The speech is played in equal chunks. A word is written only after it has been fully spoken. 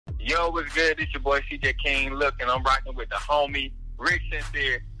Yo, what's good? It's your boy CJ King. Look, and I'm rocking with the homie Rick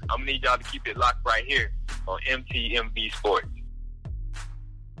Sincere. I'm gonna need y'all to keep it locked right here on MTMV Sports.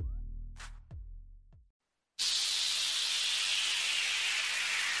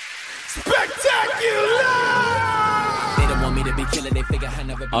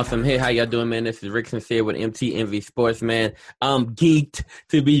 Awesome. Hey, how y'all doing, man? This is Rick Sincere with MTMV Sports, man. I'm geeked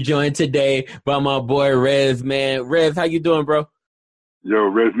to be joined today by my boy Rez, man. Rez, how you doing, bro? Yo,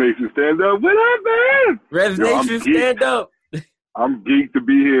 Rez Nation, stand up. What up, man? Rez Nation, stand up. I'm geeked to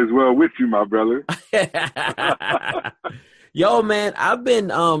be here as well with you, my brother. Yo, man, I've been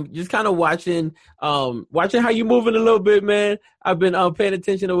just kind of watching how you moving a little bit, man. I've been paying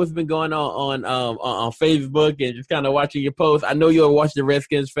attention to what's been going on Facebook and just kind of watching your posts. I know you're a Washington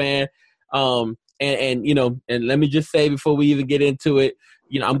Redskins fan, and you know, and let me just say before we even get into it,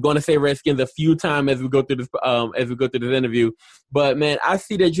 you know, I'm going to say Redskins a few times as we go through this interview. But man, I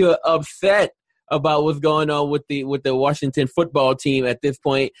see that you're upset about what's going on with the Washington football team at this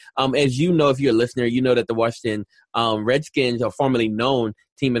point. As you know, if you're a listener, you know that the Washington Redskins, are formerly known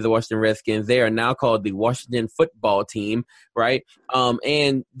team as the Washington Redskins, they are now called the Washington football team, right?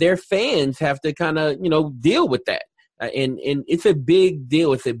 And their fans have to kind of, you know, deal with that. And it's a big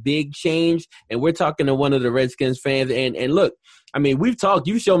deal. It's a big change. And we're talking to one of the Redskins fans. And look, I mean, we've talked.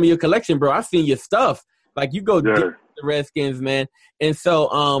 You showed me your collection, bro. I've seen your stuff. Like, you go deep with the Redskins, man. And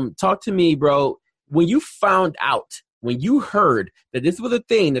so talk to me, bro. When you found out, when you heard that this was a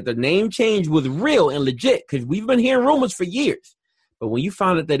thing, that the name change was real and legit, because we've been hearing rumors for years, but when you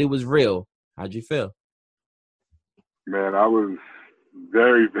found out that it was real, how'd you feel? Man, I was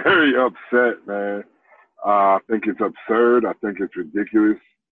very, very upset, man. I think it's absurd. I think it's ridiculous.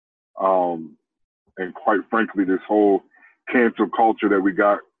 And quite frankly, this whole cancel culture that we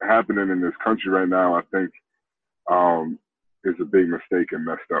got happening in this country right now, I think is a big mistake and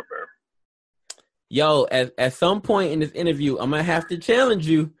messed up, man. Yo, at some point in this interview, I'm gonna have to challenge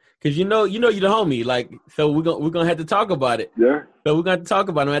you, because you know you're the homie. Like, so we're gonna have to talk about it. Yeah. So we're gonna talk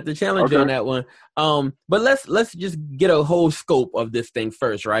about it. I have to challenge you on that one. But let's just get a whole scope of this thing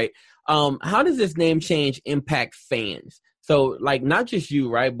first, right? How does this name change impact fans? So, like, not just you,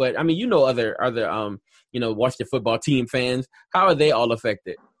 right? But I mean, you know, other you know, Washington football team fans. How are they all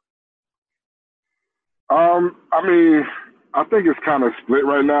affected? I mean, I think it's kind of split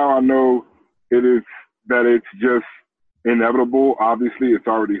right now. I know it's just inevitable. Obviously, it's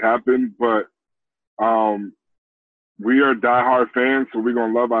already happened, but we are diehard fans, so we're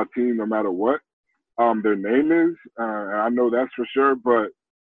gonna love our team no matter what their name is. I know that's for sure. But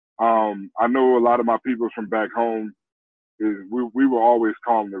I know a lot of my people from back home we will always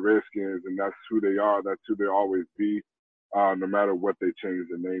call them the Redskins, and that's who they are. That's who they'll always be, no matter what they change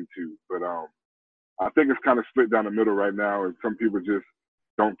the name to. But I think it's kind of split down the middle right now, and some people just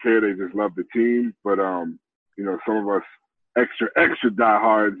don't care. They just love the team. But, you know, some of us extra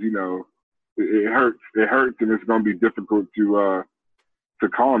diehards, you know, it hurts. It hurts, and it's going to be difficult to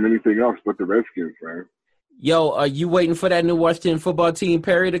call them anything else but the Redskins, man. Yo, are you waiting for that new Washington football team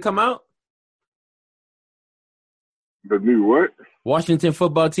Perry to come out? The new what? Washington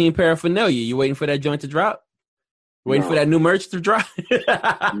football team paraphernalia. You waiting for that joint to drop? Waiting for that new merch to drop?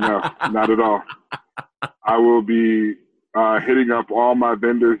 No, not at all. I will be hitting up all my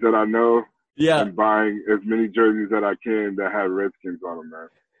vendors that I know, and buying as many jerseys that I can that have Redskins on them, man.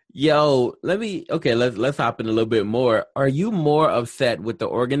 Yo, let's hop in a little bit more. Are you more upset with the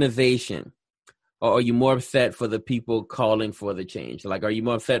organization, or are you more upset for the people calling for the change? Like, are you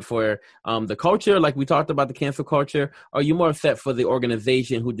more upset for the culture, like we talked about the cancel culture? Or are you more upset for the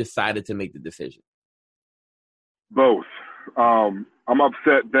organization who decided to make the decision? Both. I'm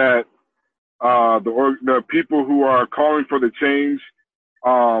upset that the people who are calling for the change,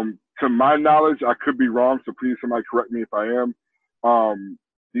 to my knowledge, I could be wrong, so please somebody correct me if I am.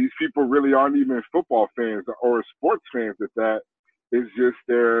 These people really aren't even football fans or sports fans at that. It's just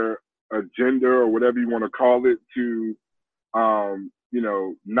their agenda or whatever you want to call it to, you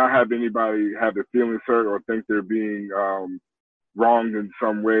know, not have anybody have their feelings hurt or think they're being wronged in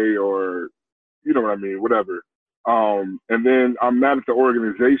some way, or, you know what I mean, whatever. And then I'm mad at the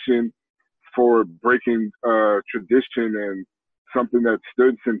organization for breaking tradition and something that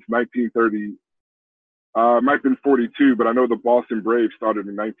stood since 1930. Might have been 42, but I know the Boston Braves started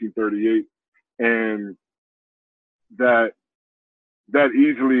in 1938, and that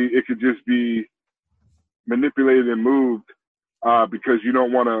easily it could just be manipulated and moved because you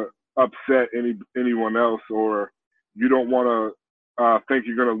don't want to upset anyone else, or you don't want to think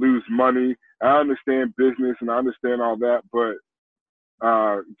you're going to lose money. I understand business and I understand all that, but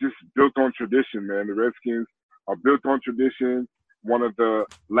just built on tradition, man. The Redskins are built on tradition. one of the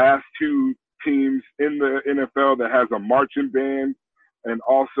last two teams in the NFL that has a marching band, and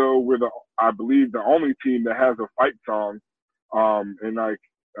also we're I believe the only team that has a fight song. And like,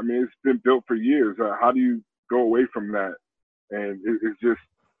 I mean, it's been built for years. How do you go away from that? And it's just,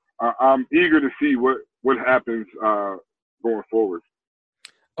 I'm eager to see what happens going forward.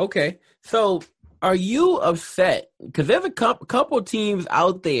 Okay, so are you upset? Because there's a couple teams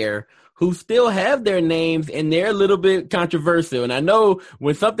out there who still have their names, and they're a little bit controversial. And I know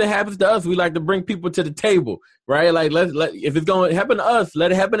when something happens to us, we like to bring people to the table, right? Like, if it's going to happen to us,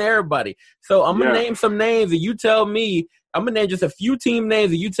 let it happen to everybody. So I'm going to name some names, and you tell me, I'm going to name just a few team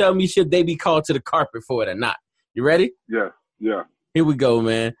names, and you tell me should they be called to the carpet for it or not. You ready? Yeah. Here we go,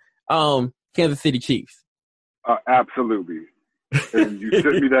 man. Kansas City Chiefs. Absolutely. And you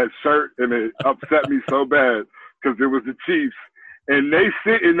sent me that shirt, and it upset me so bad because it was the Chiefs. And they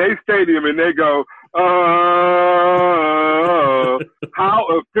sit in their stadium and they go, how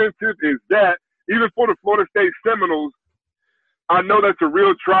offensive is that? Even for the Florida State Seminoles, I know that's a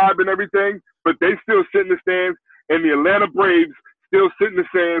real tribe and everything, but they still sit in the stands, and the Atlanta Braves still sit in the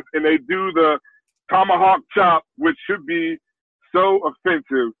stands, and they do the tomahawk chop, which should be so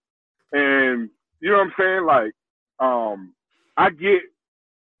offensive. And you know what I'm saying? Like, I get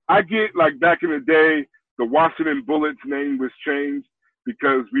like back in the day, the Washington Bullets name was changed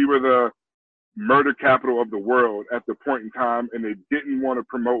because we were the murder capital of the world at the point in time, and they didn't want to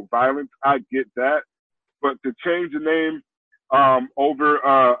promote violence. I get that. But to change the name over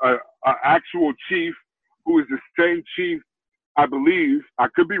an actual chief who is the same chief, I believe, I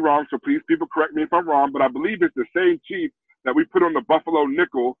could be wrong, so please people correct me if I'm wrong, but I believe it's the same chief that we put on the Buffalo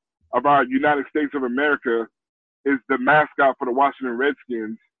nickel of our United States of America is the mascot for the Washington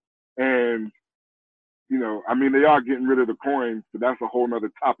Redskins. And you know, I mean, they are getting rid of the coins, but that's a whole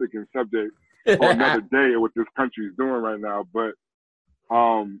nother topic and subject for another day of what this country is doing right now. But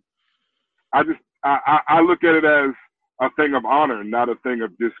I look at it as a thing of honor, not a thing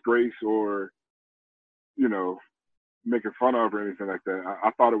of disgrace or, you know, making fun of or anything like that.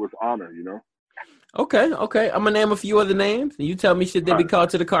 I thought it was honor, you know? Okay. I'm going to name a few other names, and you tell me should they be called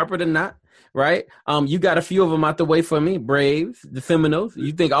to the carpet or not, right? You got a few of them out the way for me. Braves, the Seminoles.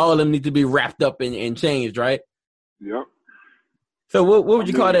 You think all of them need to be wrapped up and changed, right? Yep. So what would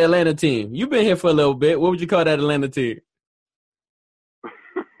you call the Atlanta team? You've been here for a little bit. What would you call that Atlanta team?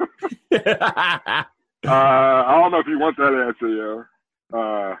 I don't know if you want that answer, yo.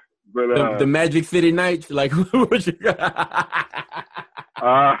 But the Magic City Knights, like, what would you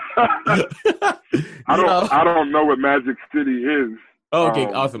I don't know what Magic City is. Oh, okay,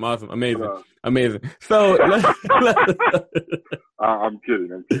 awesome, amazing. So I'm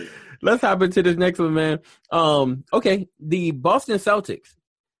kidding. Let's hop into this next one, man. Okay, the Boston Celtics.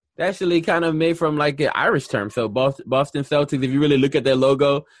 Actually kind of made from like an Irish term. So Boston Celtics, if you really look at their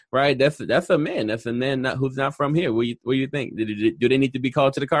logo, right, that's a man. That's a man who's not from here. What do you think? Do they need to be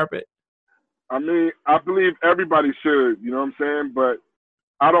called to the carpet? I mean, I believe everybody should, you know what I'm saying? But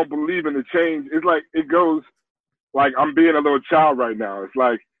I don't believe in the change. It's like it goes like I'm being a little child right now. It's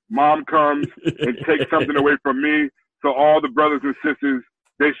like mom comes and takes something away from me. So all the brothers and sisters,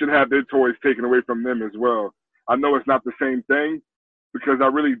 they should have their toys taken away from them as well. I know it's not the same thing, because I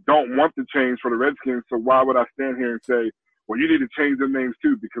really don't want the change for the Redskins. So why would I stand here and say, well, you need to change their names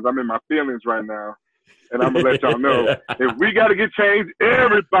too, because I'm in my feelings right now. And I'm going to let y'all know, if we got to get changed,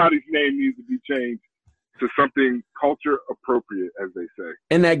 everybody's name needs to be changed to something culture appropriate, as they say.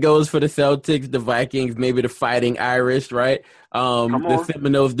 And that goes for the Celtics, the Vikings, maybe the Fighting Irish, right? The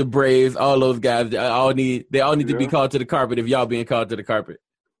Seminoles, the Braves, all those guys, they all need to be called to the carpet if y'all being called to the carpet.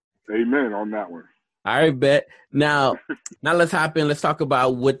 Amen on that one. All right, bet. Now let's hop in. Let's talk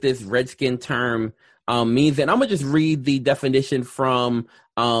about what this Redskin term means. And I'm going to just read the definition from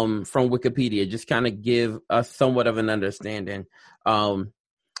Wikipedia, just kind of give us somewhat of an understanding.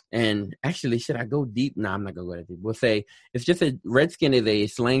 And actually, should I go deep? No, I'm not going to go that deep. We'll say it's just Redskin is a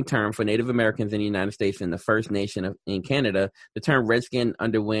slang term for Native Americans in the United States and the First Nation in Canada. The term Redskin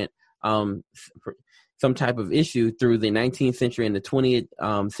underwent some type of issue through the 19th century and the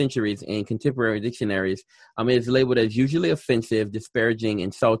 20th centuries in contemporary dictionaries. It is labeled as usually offensive, disparaging,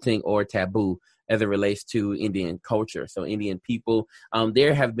 insulting, or taboo as it relates to Indian culture. So Indian people,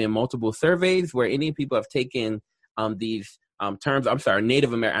 there have been multiple surveys where Indian people have taken these terms. I'm sorry,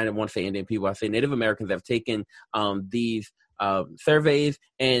 Native American. I didn't want to say Indian people. I say Native Americans have taken these surveys,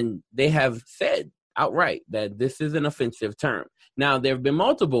 and they have said outright that this is an offensive term. Now, there have been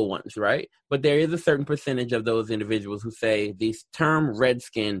multiple ones, right? But there is a certain percentage of those individuals who say this term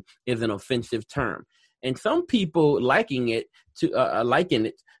Redskin is an offensive term. And some people liken it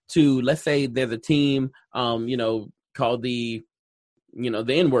to, let's say there's a team, called the the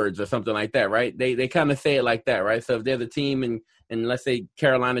N-words or something like that, right? They kind of say it like that, right? So if they're the team and let's say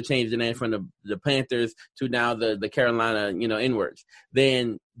Carolina changed the name from the Panthers to now the Carolina, N-words,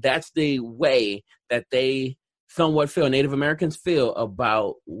 then that's the way that they somewhat feel, Native Americans feel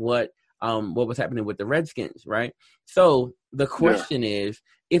about what was happening with the Redskins, right? So the question is,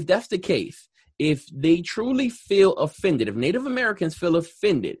 if that's the case, if they truly feel offended, if Native Americans feel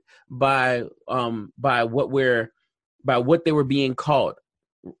offended by what they were being called,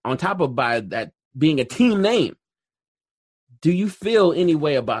 on top of by that being a team name, do you feel any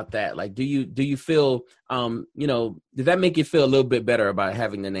way about that? Like, do you feel, does that make you feel a little bit better about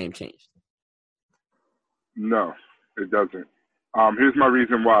having the name changed? No, it doesn't. Here's my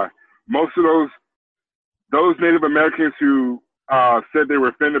reason why. Most of those Native Americans who said they were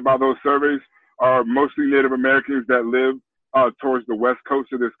offended by those surveys are mostly Native Americans that live towards the west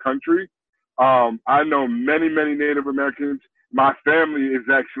coast of this country. I know many, many Native Americans. My family is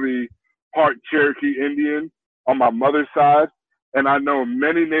actually part Cherokee Indian on my mother's side. And I know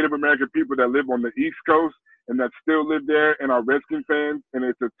many Native American people that live on the East Coast and that still live there and are Redskin fans. And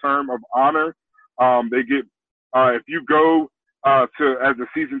it's a term of honor. They get, if you go as a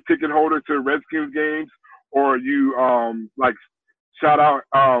season ticket holder to Redskins games, or you shout out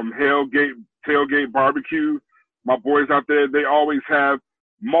Tailgate Barbecue, my boys out there, they always have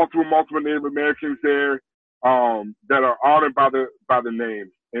multiple Native Americans there that are honored by the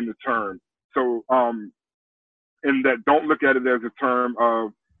name and the term. So and that don't look at it as a term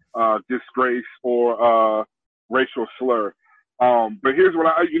of disgrace or racial slur. But here's what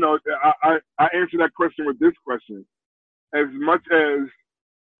I answer that question with this question. As much as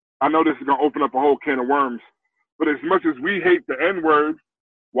I know this is going to open up a whole can of worms, but as much as we hate the N-word,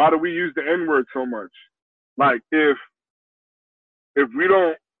 why do we use the N-word so much? Like, if we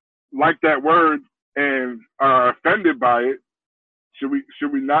don't like that word and are offended by it, should we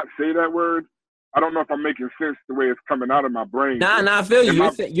not say that word? I don't know if I'm making sense the way it's coming out of my brain. Nah, I feel you.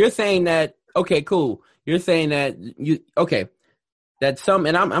 You're saying that, okay, cool. You're saying that that some,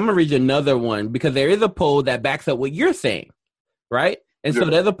 and I'm going to read you another one because there is a poll that backs up what you're saying, right? And so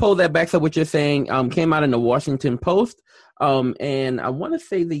there's a poll that backs up what you're saying, came out in the Washington Post. And I want to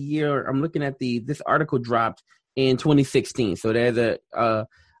say the year, I'm looking at this article dropped in 2016. So there's an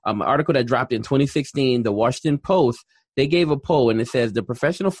article that dropped in 2016, the Washington Post. They gave a poll and it says the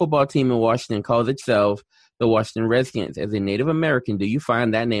professional football team in Washington calls itself the Washington Redskins. As a Native American, do you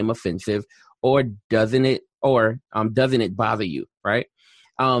find that name offensive or doesn't it bother you? Right?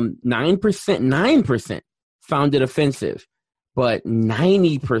 9% found it offensive, but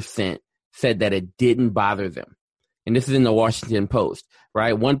 90% said that it didn't bother them. And this is in the Washington Post,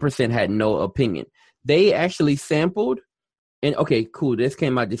 right? 1% had no opinion. They actually sampled, and okay, cool. This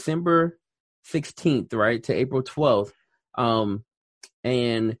came out December 16th, right, to April 12th.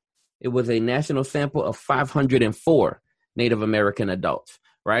 And it was a national sample of 504 Native American adults,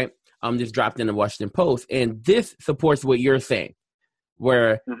 right? Just dropped in the Washington Post. And this supports what you're saying,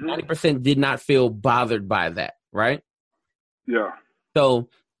 where 90% did not feel bothered by that, right? Yeah. So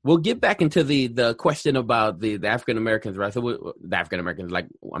we'll get back into the question about the African Americans, right? So the African Americans, like,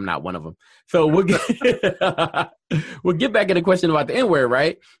 I'm not one of them. So we'll get back in the question about the N-word,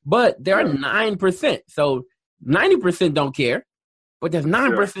 right? But there are 9%. So 90% don't care, but there's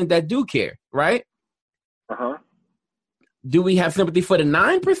 9% that do care, right? Uh-huh. Do we have sympathy for the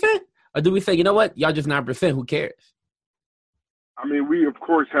 9%? Or do we say, you know what, y'all just 9%, who cares? I mean, we, of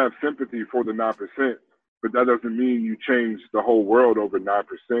course, have sympathy for the 9%, but that doesn't mean you change the whole world over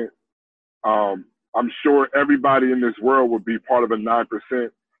 9%. I'm sure everybody in this world would be part of a 9%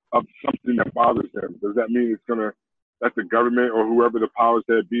 of something that bothers them. Does that mean that the government or whoever the powers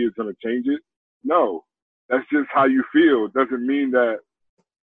that be is going to change it? No. That's just how you feel. It doesn't mean that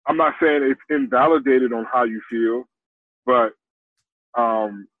 – I'm not saying it's invalidated on how you feel, but I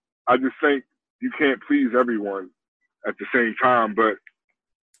just think you can't please everyone at the same time. But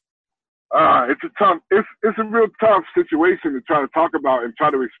it's a real tough situation to try to talk about and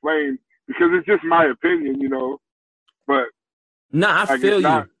try to explain because it's just my opinion, But I feel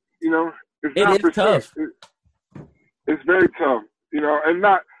not, you. It's it is tough. It's very tough, and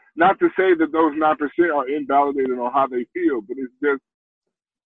not to say that those 9% are invalidated on how they feel, but it's just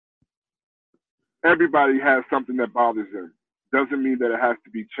everybody has something that bothers them. Doesn't mean that it has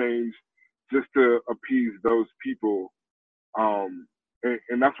to be changed just to appease those people.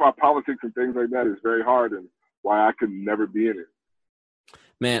 And that's why politics and things like that is very hard and why I could never be in it.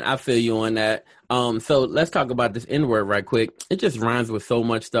 Man, I feel you on that. So let's talk about this N-word right quick. It just rhymes with so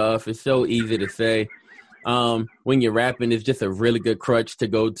much stuff. It's so easy to say. when you're rapping, it's just a really good crutch to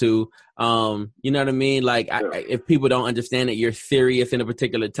go to. You know what I mean? Like, if people don't understand that you're serious in a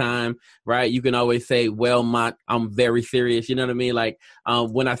particular time, right? You can always say, well, I'm very serious. You know what I mean? Like,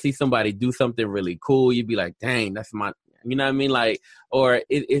 when I see somebody do something really cool, you'd be like, dang, that's you know what I mean? Like, or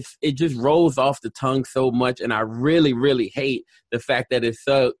it just rolls off the tongue so much. And I really, really hate the fact that it's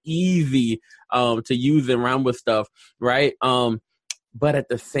so easy, to use and rhyme with stuff. Right. But at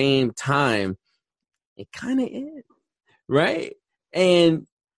the same time, it kind of is. Right. And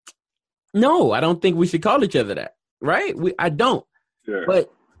no, I don't think we should call each other that. Right. I don't,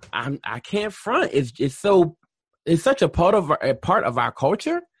 but I can't front. It's such a part of our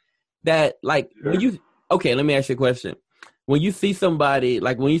culture that, like, okay, let me ask you a question. When you see somebody,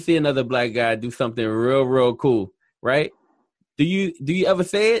 like when you see another black guy do something real, real cool, right? Do you ever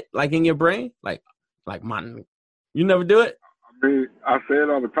say it, like, in your brain? Like, man, you never do it? I mean, I say it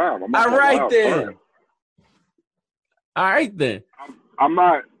all the time. All right then. I'm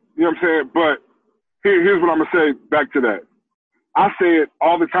not, you know what I'm saying? But here's what I'm going to say back to that. I say it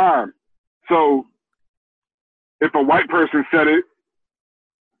all the time. So if a white person said it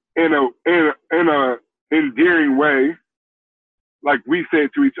in a endearing way, like we say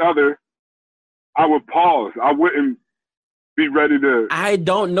it to each other, I would pause. I wouldn't be ready to. I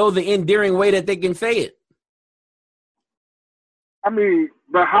don't know the endearing way that they can say it. I mean,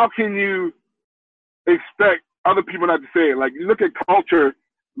 but how can you expect other people not to say it? Like, you look at culture,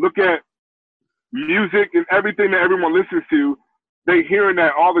 look at music and everything that everyone listens to, they hearing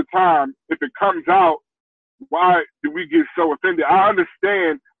that all the time. If it comes out, why do we get so offended? I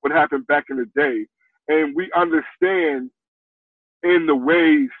understand what happened back in the day, and we understand in the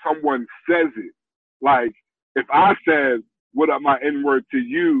way someone says it. Like, if I said, what up my N-word to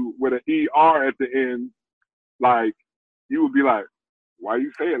you with an ER at the end, like, you would be like, why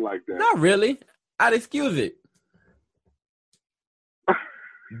you say it like that? Not really. I'd excuse it.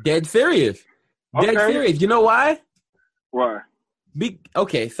 Dead serious. Dead serious. You know why? Why? And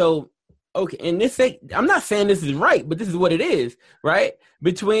I'm not saying this is right, but this is what it is, right?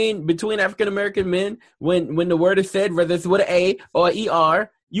 Between African American men, when the word is said, whether it's with an A or an ER,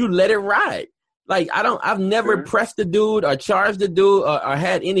 you let it ride. Like, I've never pressed the dude or charged the dude or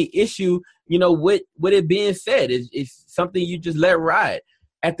had any issue, with it being said. It's something you just let ride.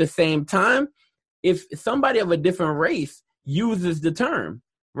 At the same time, if somebody of a different race uses the term,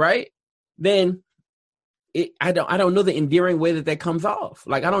 right, then I don't know the endearing way that comes off.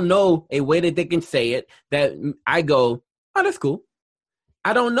 Like, I don't know a way that they can say it that I go, oh, that's cool.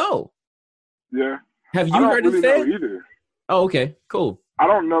 I don't know. Yeah. Have you heard it said? Either. Oh, okay, cool. I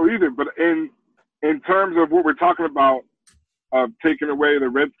don't know either, but in terms of what we're talking about, taking away the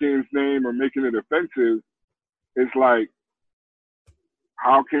Redskins name or making it offensive, it's like,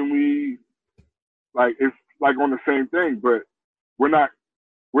 how can we, like, it's like on the same thing, but we're not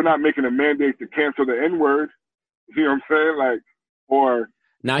making a mandate to cancel the N-word. You know what I'm saying? Like, or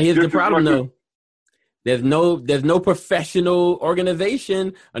now here's the problem though. There's no professional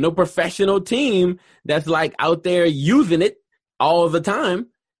organization or no professional team that's like out there using it all the time.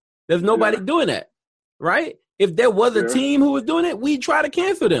 There's nobody doing that, right? If there was a team who was doing it, we'd try to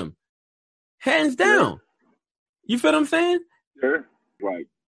cancel them. Hands down. You feel what I'm saying? Yeah. Like,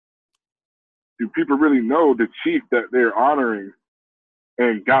 do people really know the chief that they're honoring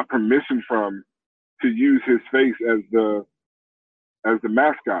and got permission from to use his face as the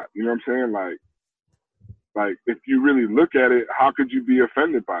mascot? You know what I'm saying? Like if you really look at it, how could you be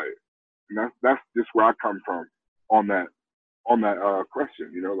offended by it? And that's just where I come from on that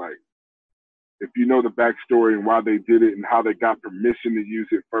question. Like, if you know the backstory and why they did it and how they got permission to use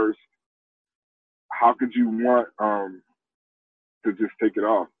it first, how could you want to just take it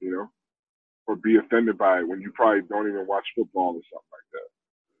off, or be offended by it when you probably don't even watch football or something like that?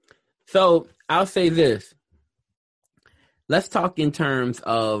 So I'll say this. Let's talk in terms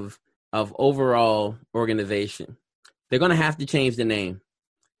of overall organization. They're going to have to change the name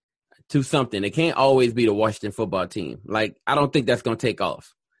to something. It can't always be the Washington football team. Like, I don't think that's going to take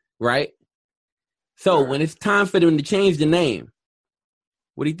off, right? So when it's time for them to change the name,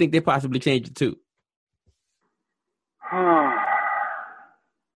 what do you think they possibly change it to? I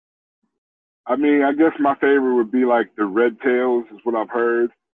mean, I guess my favorite would be like the Red Tails is what I've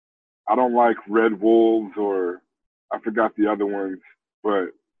heard. I don't like Red Wolves, or I forgot the other ones, but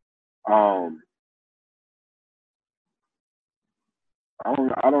I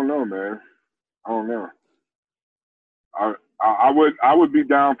don't know, man. I don't know. I would be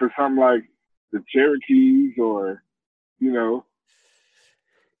down for something like the Cherokees, or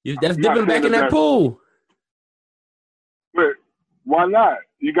that's dipping back in that pool. But why not?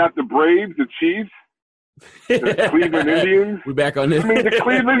 You got the Braves, the Chiefs. The Cleveland Indians. We're back on this. I mean, the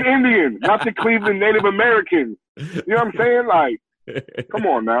Cleveland Indians, not the Cleveland Native Americans. You know what I'm saying? Like, come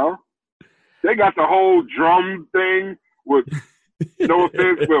on now. They got the whole drum thing with, no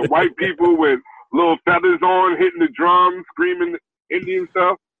offense, with white people with little feathers on, hitting the drums, screaming Indian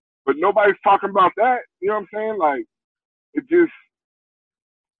stuff. But nobody's talking about that. You know what I'm saying? Like, it just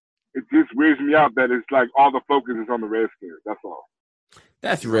weirds me out that it's like all the focus is on the Redskins. That's all.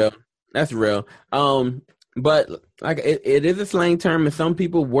 That's real. That's real. But like it is a slang term, and some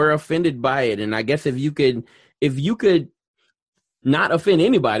people were offended by it. And I guess if you could not offend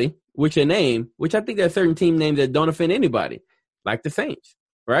anybody with your name, which I think there are certain team names that don't offend anybody, like the Saints,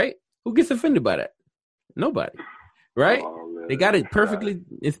 right? Who gets offended by that? Nobody, right? Oh, they got it perfectly.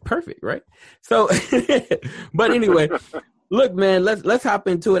 It's perfect, right? So, but anyway. Look, man, let's hop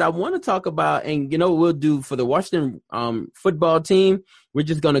into it. I want to talk about, and you know what we'll do for the Washington football team. We're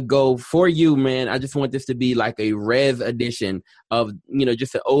just going to go for you, man. I just want this to be like a res edition of, you know,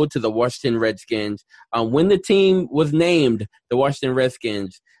 just an ode to the Washington Redskins. When the team was named the Washington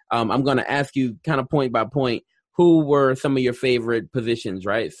Redskins, I'm going to ask you kind of point by point, who were some of your favorite positions,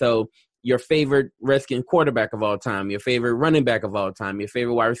 right? So your favorite Redskins quarterback of all time, your favorite running back of all time, your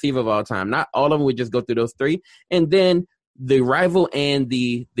favorite wide receiver of all time. Not all of them, we just go through those three. And then the rival and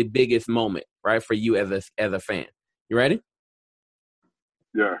the biggest moment, right, for you as a fan. You ready?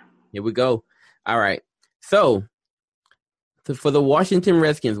 Yeah. Here we go. All right. So for the Washington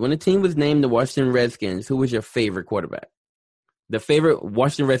Redskins, when the team was named the Washington Redskins, who was your favorite quarterback? The favorite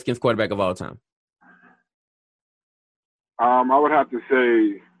Washington Redskins quarterback of all time? I would have to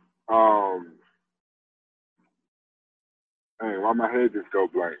say, why my head just go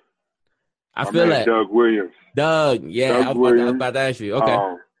blank? I feel that. Doug Williams. Doug, yeah, I was about to ask you. Okay.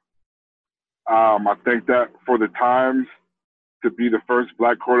 I think that for the times, to be the first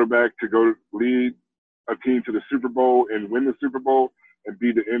black quarterback to go lead a team to the Super Bowl and win the Super Bowl and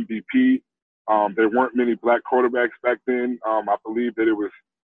be the MVP, there weren't many black quarterbacks back then. I believe that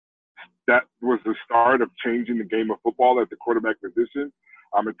that was the start of changing the game of football at the quarterback position.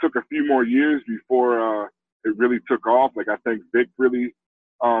 It took a few more years before it really took off. Like, I think Vic really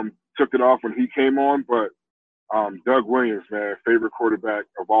took it off when he came on, but Doug Williams, man, favorite quarterback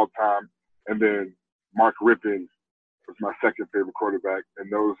of all time. And then Mark Rippon was my second favorite quarterback.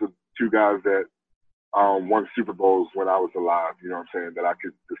 And those are two guys that won Super Bowls when I was alive, you know what I'm saying, that I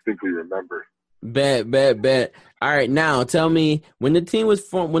could distinctly remember. Bet. All right, now tell me, when the team was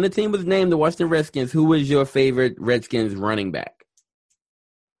named the Washington Redskins, who was your favorite Redskins running back?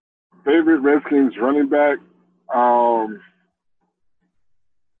 Favorite Redskins running back?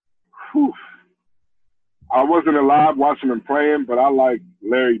 I wasn't alive watching him playing, but I like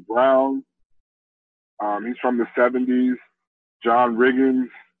Larry Brown. He's from the 70s. John Riggins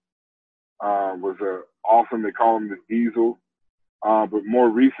was awesome. They call him the Diesel. But more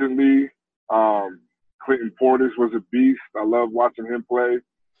recently, Clinton Portis was a beast. I love watching him play.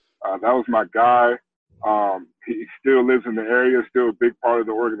 That was my guy. He still lives in the area, still a big part of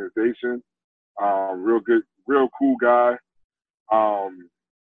the organization. Real good, real cool guy.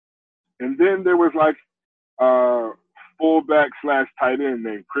 And then there was like fullback / tight end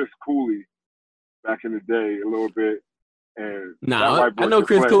named Chris Cooley back in the day a little bit. And I know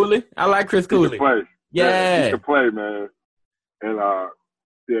Chris Cooley. I like Chris Cooley. He could play. Yeah. He could play, man. And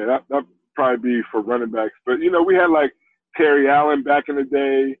that'd probably be for running backs. But you know, we had like Terry Allen back in the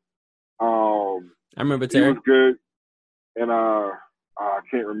day. I remember Terry. He was good. And I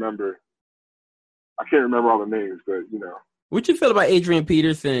can't remember all the names, but you know. What you feel about Adrian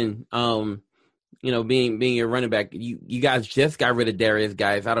Peterson? You know, being your running back, you guys just got rid of Darius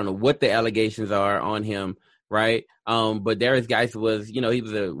Geis. I don't know what the allegations are on him, right? But Darius Geis was, you know, he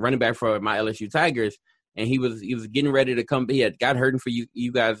was a running back for my LSU Tigers, and he was getting ready to come. He had got hurt for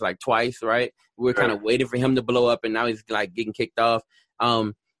you guys like twice, right? We were kind of waiting for him to blow up, and now he's like getting kicked off.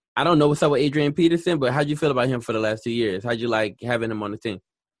 I don't know what's up with Adrian Peterson, but how'd you feel about him for the last 2 years? How'd you like having him on the team?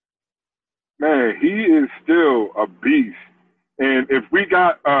 Man, he is still a beast. And if we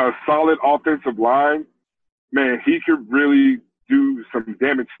got a solid offensive line, man, he could really do some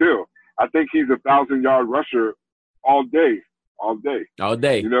damage still. I think he's 1,000-yard rusher all day.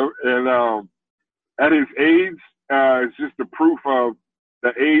 You know, and at his age, it's just the proof of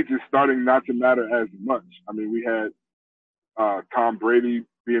the age is starting not to matter as much. I mean, we had Tom Brady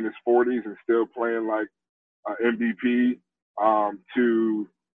be in his 40s and still playing like MVP, to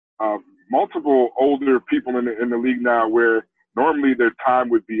multiple older people in the league now where normally their time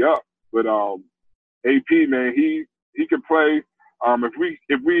would be up. But AP, man, he can play.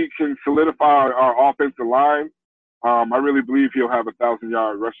 If we can solidify our offensive line, I really believe he'll have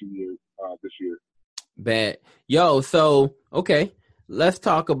 1,000-yard rushing year this year. Bad. Yo, so, okay. Let's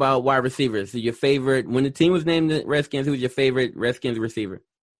talk about wide receivers. So your favorite, when the team was named the Redskins, who was your favorite Redskins receiver?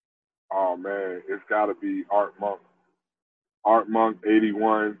 Oh man, it's got to be Art Monk. Art Monk,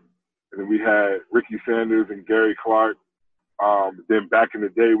 81, and then we had Ricky Sanders and Gary Clark. Then back in the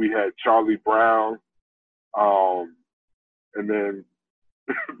day, we had Charlie Brown. And then,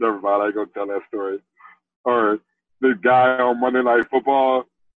 never mind, I ain't gonna tell that story. Or the guy on Monday Night Football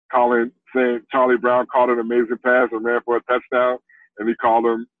saying Charlie Brown caught an amazing pass and ran for a touchdown, and he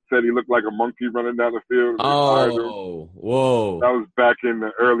said he looked like a monkey running down the field. Oh, whoa. That was back in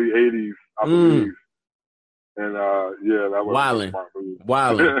the early 80s, I believe. And, yeah, that was a smart move.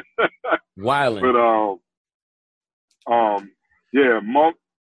 Wildin'. But, yeah, Monk,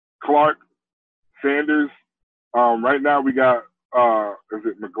 Clark, Sanders. Right now we got, is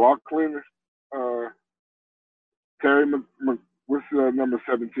it McLaughlin? Terry, what's number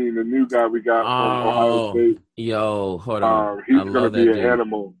 17? The new guy we got from Ohio State. Yo, hold on. He's going to be an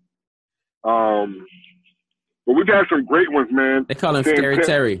animal. But we've had some great ones, man. They call him Scary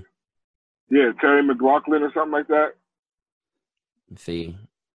Terry. Yeah, Terry McLaughlin or something like that. Let's see.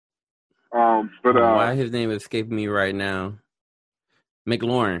 But why his name is escaping me right now?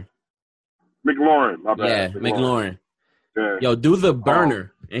 McLaurin. My bad. Yeah, McLaurin. Yeah. Yo, do the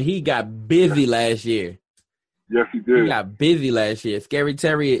burner. And he got busy last year. Yes, he did. He got busy last year. Scary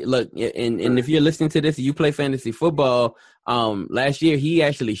Terry, look, and if you're listening to this and you play fantasy football, last year he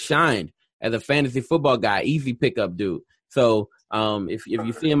actually shined as a fantasy football guy, easy pickup dude. So if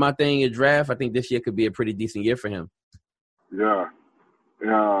you see him out there in your draft, I think this year could be a pretty decent year for him. Yeah.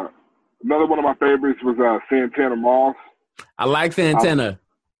 Another one of my favorites was Santana Moss. I like Santana.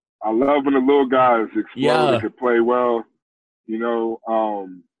 I love when the little guys explode and can play well. You know,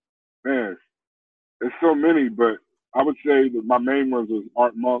 man, there's so many, but I would say that my main ones was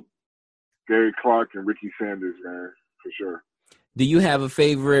Art Monk, Gary Clark, and Ricky Sanders, man, for sure. Do you have a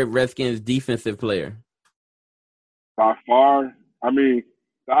favorite Redskins defensive player? By far, I mean,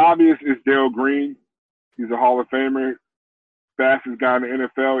 the obvious is Dale Green. He's a Hall of Famer, fastest guy in the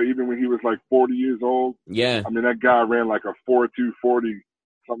NFL, even when he was like 40 years old. Yeah. I mean, that guy ran like a 4.2 40,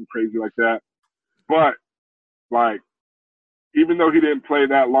 something crazy like that. But, like, even though he didn't play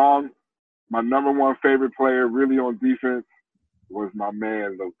that long, my number one favorite player really on defense was my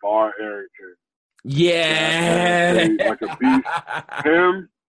man, LeVar Arrington. Yeah. Like a beast. Him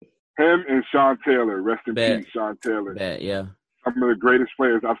and Sean Taylor. Rest in peace, Sean Taylor. Yeah. Some of the greatest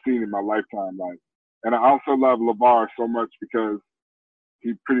players I've seen in my lifetime. And I also love LeVar so much because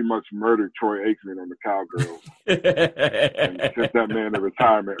he pretty much murdered Troy Aikman on the Cowgirls. And sent that man to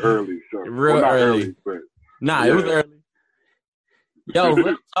retirement early. So not early, but it was early. Yo,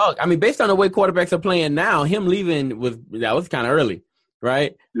 real talk. I mean, based on the way quarterbacks are playing now, him leaving was kind of early,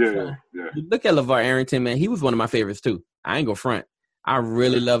 right? Yeah. Look at LeVar Arrington, man. He was one of my favorites too. I ain't gonna front. I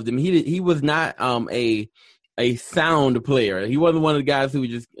really loved him. He was not a sound player. He wasn't one of the guys who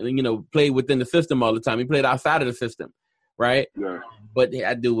just played within the system all the time. He played outside of the system, right? Yeah. But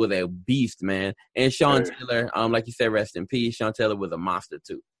that dude was a beast, man. And Sean Taylor, like you said, rest in peace. Sean Taylor was a monster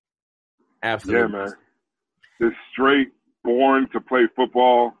too. Absolutely. Yeah, man. Just straight born to play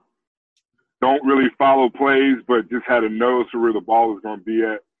football. Don't really follow plays, but just had a nose for where the ball was going to be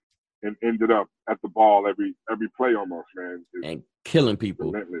at, and ended up at the ball every play almost, man. And killing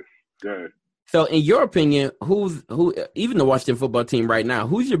people. Relentless. Yeah. So, in your opinion, who even the Washington football team right now,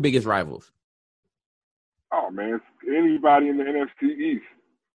 who's your biggest rivals? Oh man, anybody in the NFC East.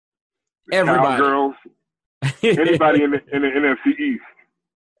 Everybody. Cowgirls. Anybody in the NFC East.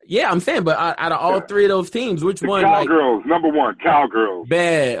 Yeah, I'm saying, but out of all three of those teams, which one? Cowgirls, number one. Cowgirls.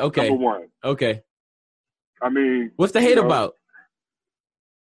 Bad. Okay. Number one. Okay. I mean, what's the hate about?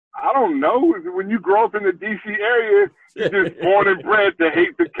 I don't know. When you grow up in the D.C. area, you're just born and bred to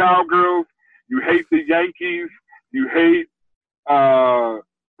hate the Cowgirls. You hate the Yankees. You hate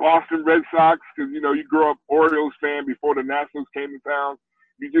Boston Red Sox because, you grew up Orioles fan before the Nationals came to town.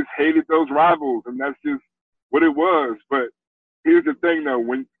 You just hated those rivals, and that's just what it was. But here's the thing, though.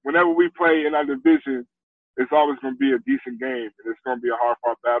 Whenever we play in our division, it's always going to be a decent game, and it's going to be a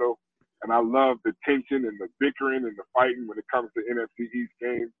hard-fought battle. And I love the tension and the bickering and the fighting when it comes to NFC East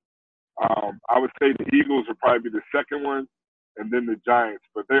games. I would say the Eagles would probably be the second one, and then the Giants.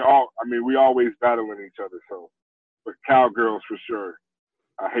 But we always battling each other. So, but Cowgirls for sure.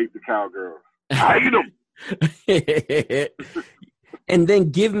 I hate the Cowgirls. I hate them. And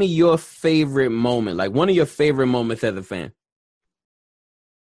then give me your favorite moment, like one of your favorite moments as a fan.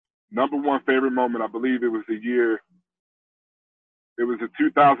 Number one favorite moment, I believe it was the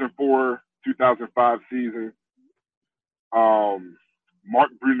 2004-2005 season.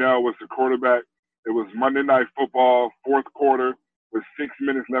 Mark Brunell was the quarterback. It was Monday Night Football, fourth quarter, with 6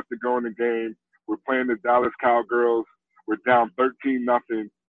 minutes left to go in the game. We're playing the Dallas Cowgirls. We're down 13-0,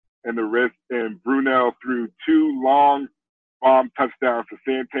 and Brunell threw 2 long bomb touchdowns to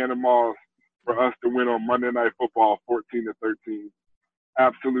Santana Moss for us to win on Monday Night Football, 14-13.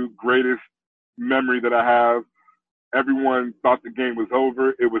 Absolute greatest memory that I have. Everyone thought the game was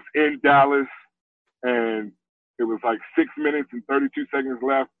over. It was in Dallas, and it was like 6 minutes and 32 seconds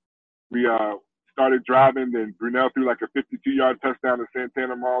left. We started driving, then Brunell threw like a 52-yard touchdown to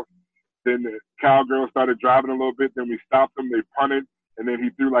Santana Moss. Then the Cowgirls started driving a little bit. Then we stopped them. They punted, and then he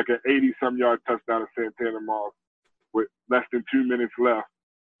threw like an 80-some-yard touchdown to Santana Moss with less than 2 minutes left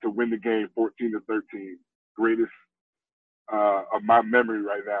to win the game, 14-13. Greatest of my memory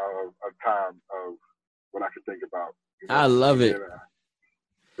right now of time of what I could think about. You know? I love it.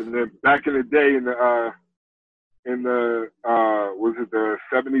 And then back in the day, in the was it the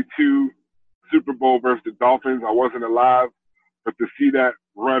 72 Super Bowl versus the Dolphins? I wasn't alive, but to see that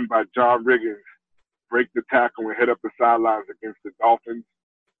run by John Riggins, break the tackle and head up the sidelines against the Dolphins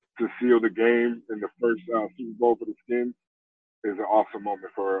to seal the game in the first Super Bowl for the Skins is an awesome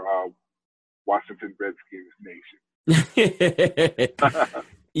moment for Washington Redskins nation.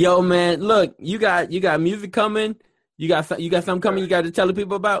 Yo, man, look, you got music coming. You got something coming you got to tell the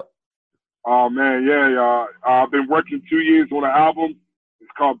people about? Oh, man, yeah, y'all. I've been working 2 years on an album.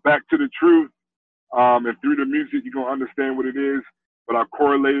 It's called Back to the Truth. And through the music, you're going to understand what it is. But I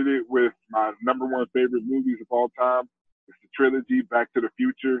correlated it with my number one favorite movies of all time. It's the trilogy, Back to the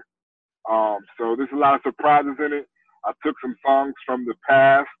Future. So there's a lot of surprises in it. I took some songs from the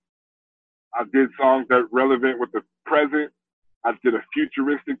past. I did songs that are relevant with the present. I did a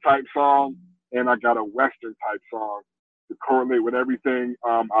futuristic type song, and I got a Western type song to correlate with everything.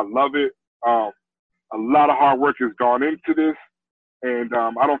 I love it. A lot of hard work has gone into this, and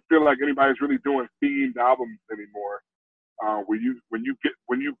I don't feel like anybody's really doing themed albums anymore. When you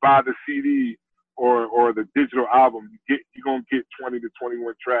buy the CD or the digital album, you're gonna get 20 to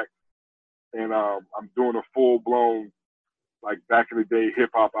 21 tracks, and I'm doing a full blown like back in the day hip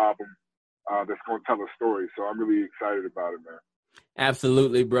hop album that's gonna tell a story. So I'm really excited about it, man.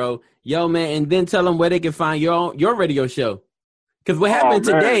 Absolutely, bro. Yo, man, and then tell them where they can find your radio show. Because what happened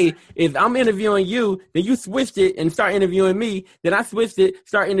today is I'm interviewing you, then you switched it and start interviewing me. Then I switched it,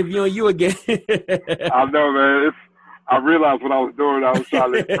 start interviewing you again. I know, man. I realized what I was doing. I was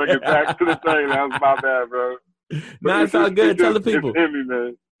trying to bring it back to the thing. That was my bad, bro. Nah, it's all good. Tell the people. It's in me,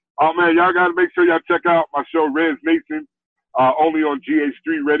 man. Oh, man, y'all got to make sure y'all check out my show, Rez Nation, only on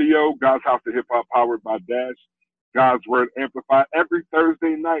GH3 Radio, God's House of Hip Hop, powered by Dash. God's Word Amplified every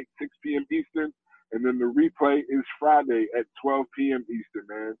Thursday night, 6 p.m. Eastern. And then the replay is Friday at 12 p.m. Eastern,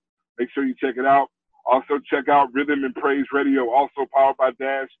 man. Make sure you check it out. Also check out Rhythm and Praise Radio, also powered by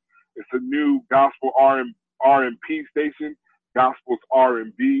Dash. It's a new gospel R&P station, Gospels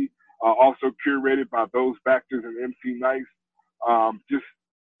R&B, also curated by Those Factors and MC Nice. Just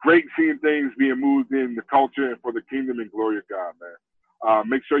great seeing things being moved in the culture and for the kingdom and glory of God, man.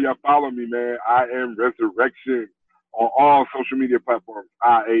 Make sure y'all follow me, man. I am Resurrection on all social media platforms.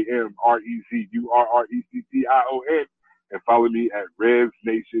 IAMREZURRECTION, and follow me at Rez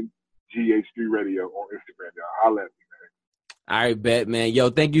Nation GH3 Radio on Instagram. Y'all holla at me, man. All right, bet, man. Yo,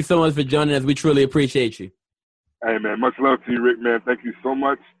 thank you so much for joining us. We truly appreciate you. Hey, man, much love to you, Rick, man. Thank you so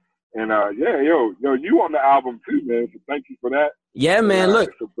much. And you on the album too, man. So thank you for that. Yeah, man. Look,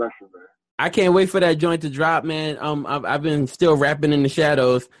 it's a blessing, man. I can't wait for that joint to drop, man. I've been still rapping in the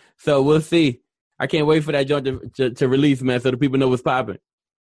shadows, so we'll see. I can't wait for that joint to release, man, so the people know what's popping.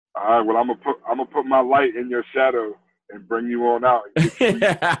 All right, well, I'm gonna put my light in your shadow and bring you on out.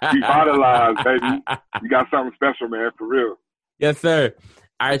 Revitalized, baby. You got something special, man, for real. Yes, sir.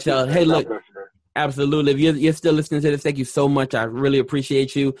 All right, y'all. Hey, look. God bless you, man. Absolutely. If you're still listening to this, thank you so much. I really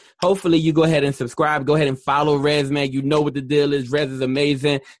appreciate you. Hopefully you go ahead and subscribe. Go ahead and follow Rez, man. You know what the deal is. Rez is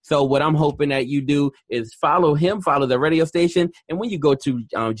amazing. So what I'm hoping that you do is follow him, follow the radio station. And when you go to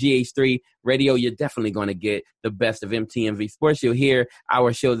GH3 Radio, you're definitely going to get the best of MTMV Sports. You'll hear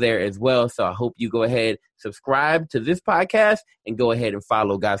our show there as well. So I hope you go ahead, subscribe to this podcast, and go ahead and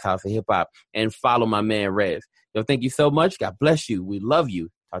follow God's House of Hip Hop and follow my man Rez. Yo, thank you so much. God bless you. We love you.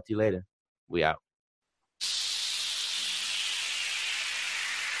 Talk to you later. We out.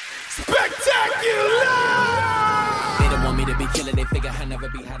 Spectacular! They don't want me to be killer. They figure I'll never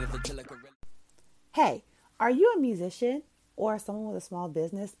be hot as a killer. Hey, are you a musician or someone with a small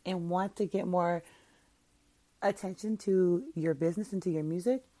business and want to get more attention to your business and to your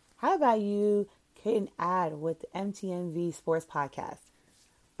music? How about you create an ad with the MTMV Sports Podcast?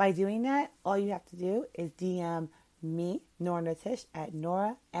 By doing that, all you have to do is DM me, Nora Natish, at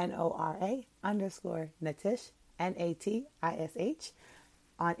Nora, Nora _Natish, Natish,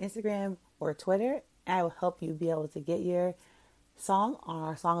 on Instagram or Twitter. I will help you be able to get your song on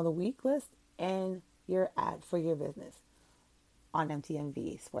our Song of the Week list and your ad for your business on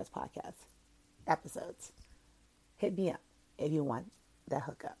MTMV Sports Podcast episodes. Hit me up if you want that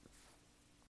hookup.